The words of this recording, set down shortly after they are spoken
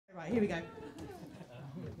Right, here we go.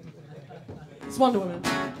 It's Wonder Woman.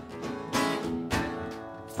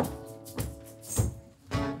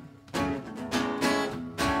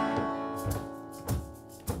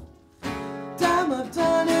 Damn, I've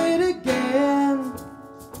done it again.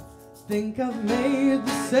 Think I've made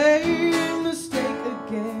the same mistake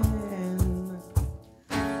again.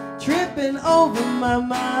 Tripping over my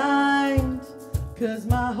mind, 'cause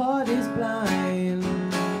my heart is blind.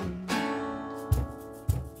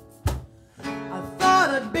 I thought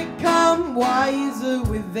I'd become wiser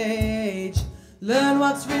with age, learn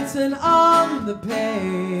what's written on the page.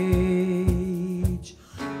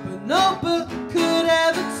 But no book could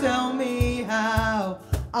ever tell me how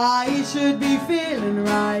I should be feeling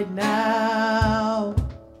right now.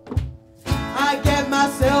 I get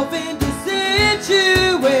myself into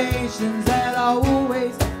situations that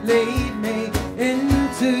always lead me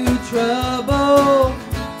into trouble.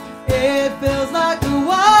 It feels like the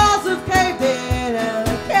walls have caved in and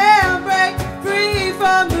I can't break free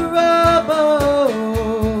from the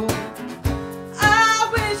rubble. I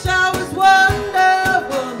wish I was Wonder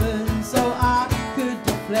Woman so I could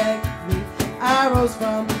deflect the arrows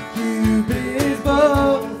from Cupid's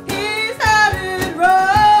bow. He's had it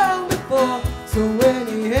wrong before, so when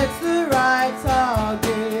he hits the right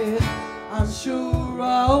target, I'm sure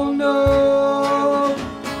I'll know.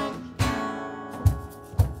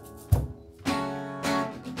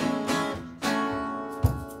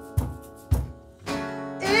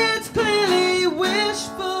 It's clearly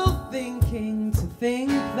wishful thinking to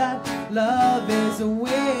think that love is a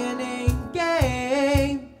winning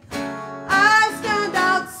game. I stand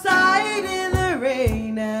outside in the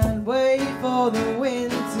rain and wait for the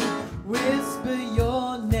wind to whisper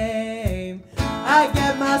your name. I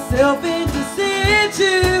get myself into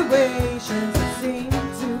situations that seem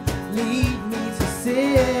to lead me to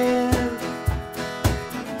sin.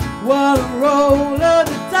 What a roll of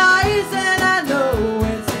the dice, and I know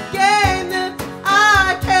it's a game that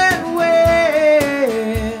I can't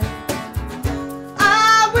win.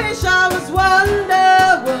 I wish I was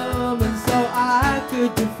Wonder Woman so I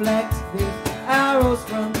could deflect the arrows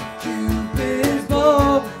from Cupid's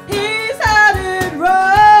bow. He's had it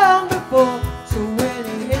wrong before, so when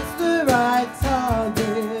he hits the right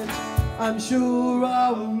target, I'm sure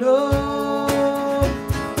I'll know.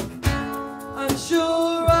 I'm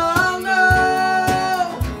sure I'll know.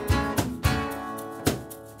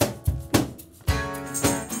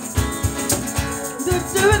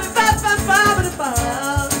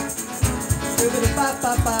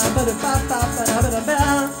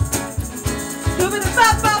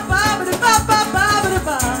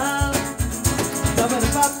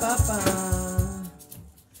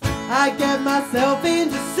 I get myself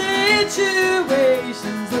into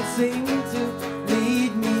situations that seem to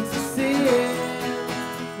lead me to sin.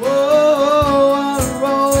 Whoa, I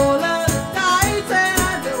roll of the dice and I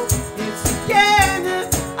know it's a game that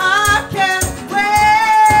I can't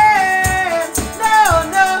win. No,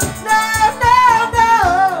 no, no, no, no.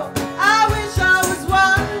 I wish I was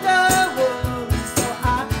Wonder Woman so I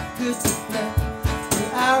could deflect the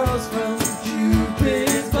arrows from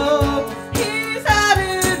Cupid's bow. He's had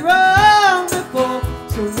it wrong before,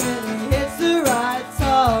 so when he hits the right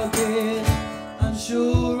target, I'm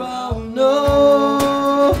sure I'll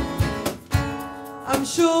know. I'm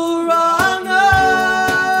sure I'll know.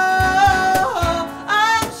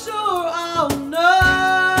 I'm sure I'll know.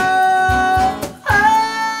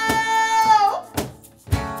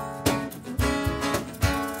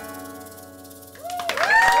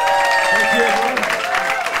 Thank you, everyone.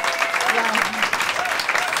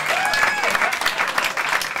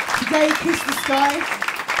 Today, Kiss the Sky.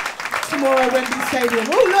 Tomorrow, Wembley Stadium.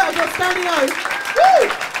 Oh, look, I've got standing O. Woo!